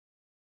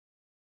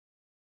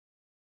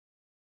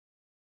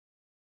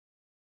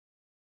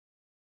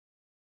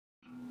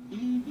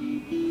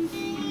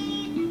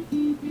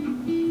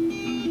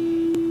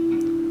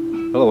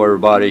Hello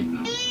everybody,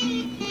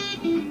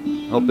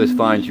 hope this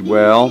finds you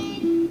well.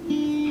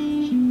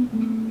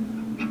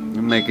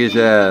 I'll make this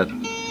a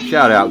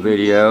shout out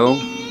video.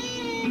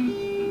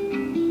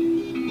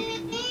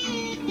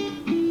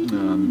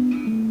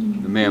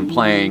 The man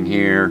playing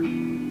here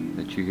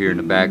that you hear in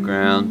the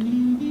background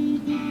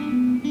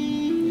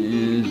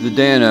is the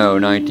Dano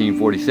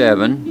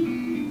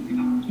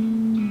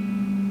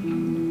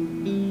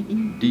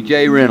 1947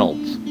 DJ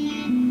Reynolds.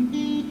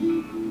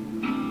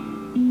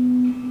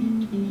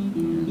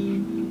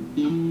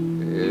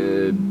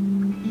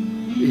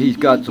 He's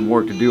got some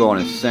work to do on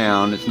his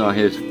sound. It's not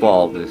his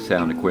fault. His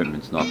sound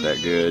equipment's not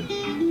that good.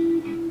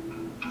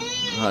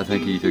 I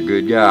think he's a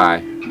good guy.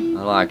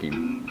 I like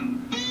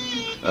him.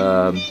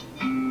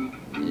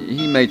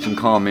 He made some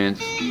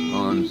comments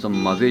on some of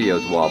my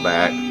videos a while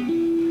back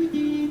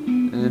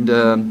and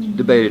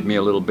debated me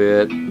a little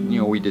bit. You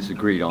know, we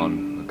disagreed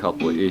on a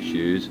couple of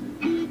issues,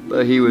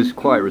 but he was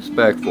quite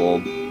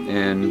respectful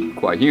and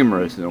quite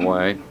humorous in a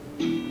way.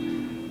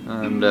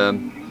 And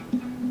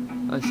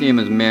I see him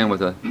as a man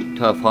with a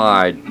tough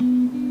hide,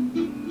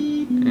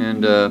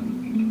 and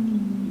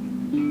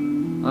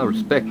I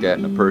respect that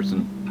in a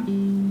person.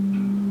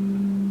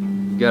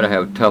 You gotta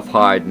have a tough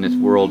hide in this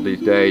world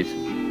these days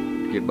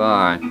to get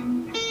by.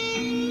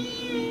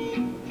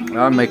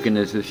 I'm making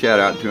this a shout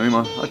out to him.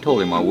 I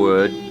told him I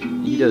would.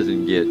 He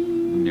doesn't get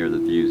near the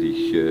views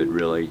he should,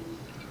 really.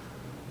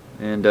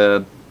 And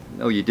though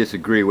you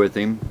disagree with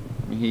him,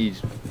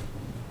 he's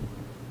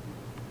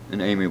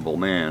an amiable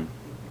man,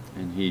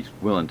 and he's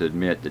willing to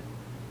admit that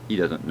he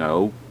doesn't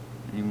know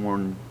any more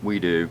than we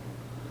do.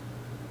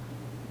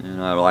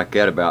 And I like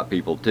that about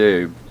people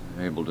too.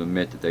 They're able to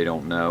admit that they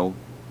don't know.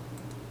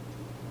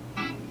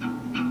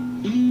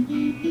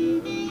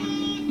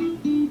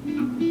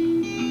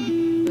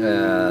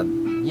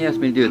 He asked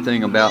me to do a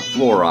thing about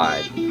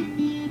fluoride.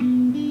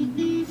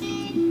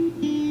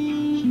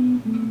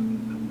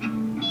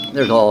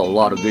 There's a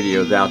lot of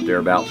videos out there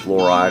about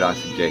fluoride. I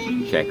suggest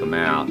you check them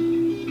out.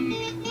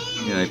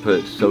 You know, they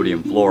put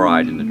sodium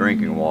fluoride in the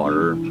drinking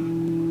water.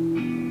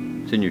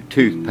 It's in your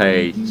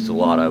toothpaste, a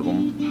lot of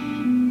them.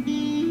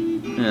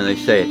 And they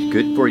say it's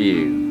good for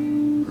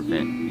you,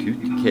 prevent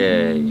tooth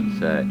decay and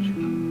such.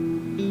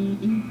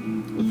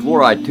 The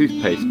fluoride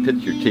toothpaste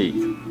pits your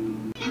teeth.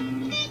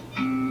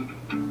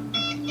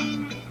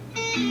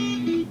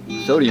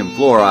 Sodium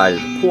fluoride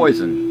is a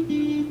poison.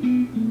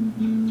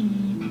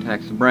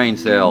 Attacks the brain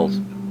cells.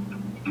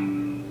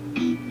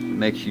 It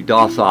makes you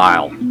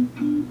docile.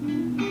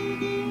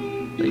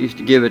 They used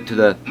to give it to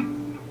the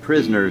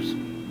prisoners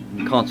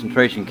in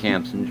concentration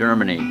camps in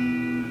Germany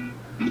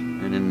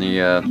and in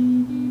the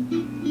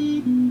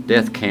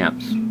death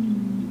camps.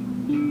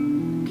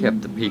 Kept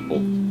the people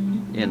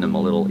in them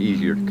a little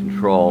easier to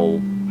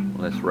control,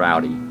 less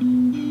rowdy.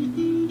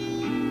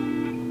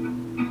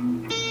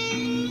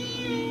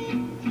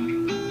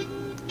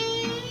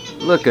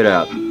 Look it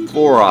up.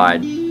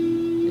 Fluoride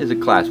is a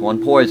class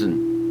 1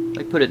 poison.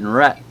 They put it in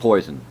rat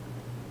poison.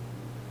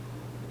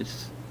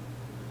 It's,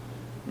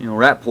 you know,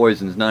 rat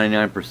poison is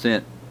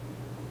 99%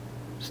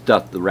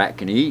 stuff the rat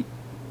can eat.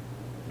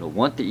 It'll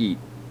want to eat.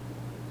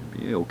 It'll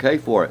be okay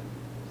for it.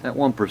 That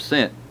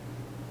 1%,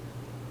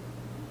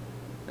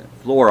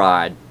 that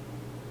fluoride,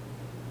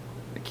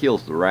 that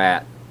kills the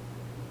rat.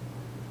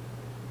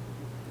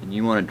 And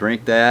you want to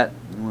drink that,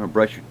 you want to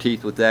brush your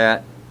teeth with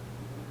that,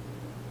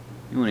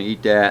 you want to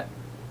eat that.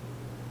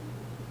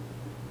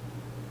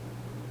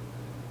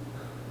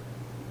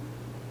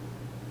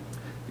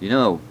 You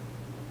know,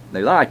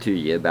 they lie to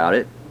you about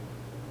it.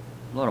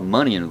 A lot of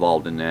money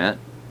involved in that.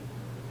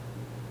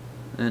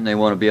 And they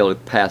want to be able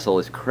to pass all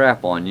this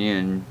crap on you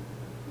and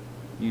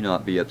you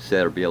not be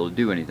upset or be able to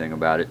do anything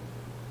about it.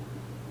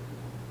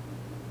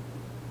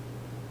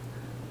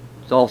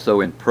 It's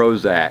also in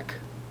Prozac.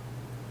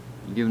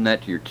 You giving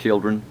that to your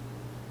children?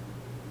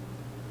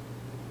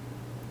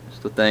 It's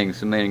the thing,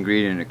 it's the main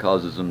ingredient that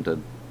causes them to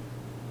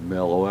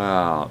mellow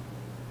out.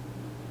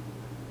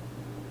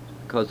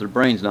 Because their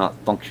brain's not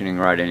functioning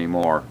right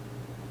anymore.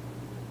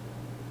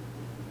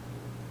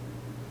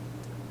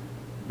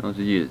 Those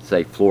of you that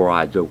say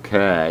fluoride's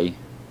okay,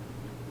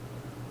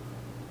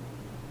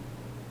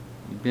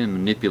 you've been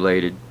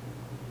manipulated.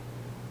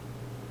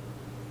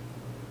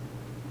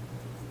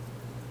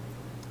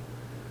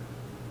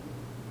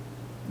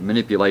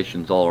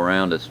 Manipulation's all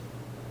around us.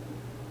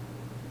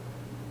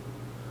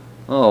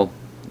 Oh,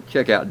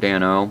 check out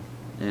Dano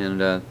and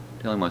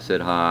tell him I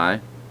said hi.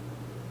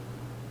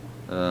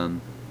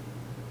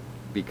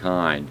 Be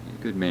kind. He's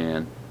a good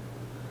man.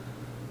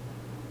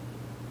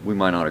 We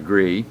might not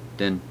agree.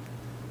 Then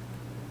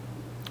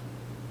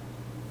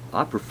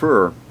I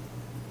prefer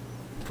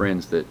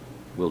friends that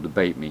will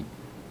debate me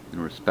in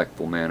a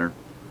respectful manner.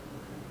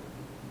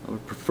 I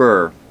would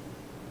prefer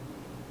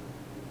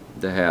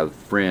to have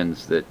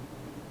friends that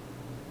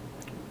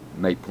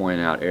may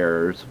point out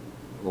errors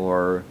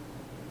or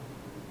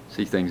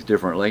see things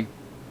differently.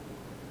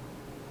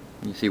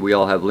 You see, we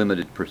all have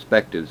limited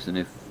perspectives, and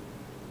if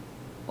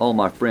all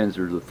my friends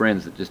are the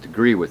friends that just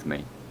agree with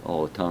me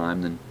all the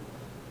time, then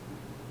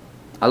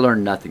I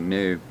learned nothing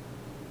new.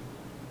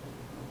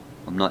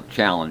 I'm not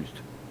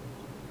challenged.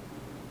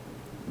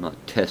 I'm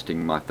not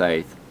testing my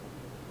faith,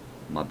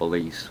 my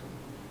beliefs.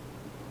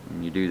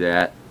 When you do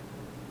that,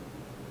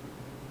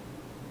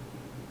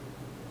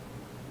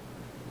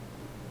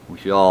 we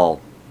should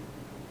all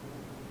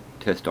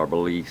test our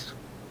beliefs.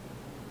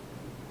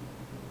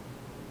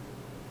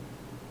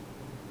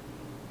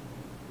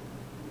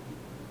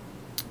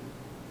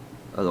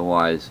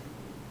 Otherwise,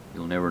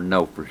 you'll never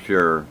know for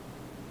sure.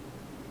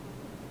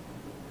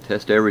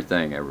 Test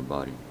everything,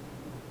 everybody.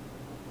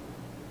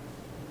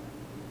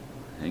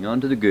 Hang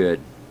on to the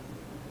good.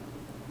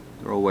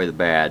 Throw away the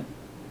bad.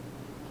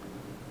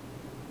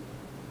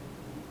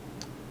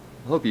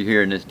 I hope you're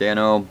hearing this,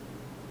 Dano.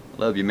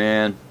 I love you,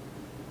 man.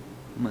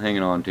 I'm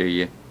hanging on to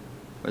you,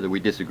 whether we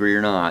disagree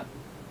or not.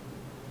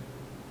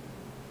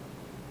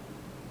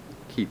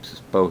 Keeps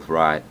us both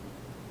right.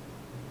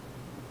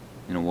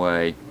 In a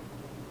way,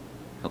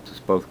 helps us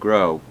both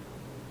grow.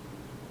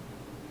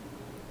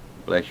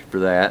 Bless you for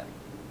that.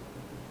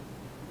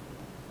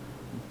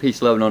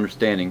 Peace, love, and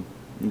understanding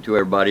to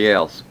everybody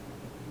else.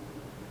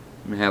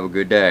 And have a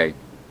good day.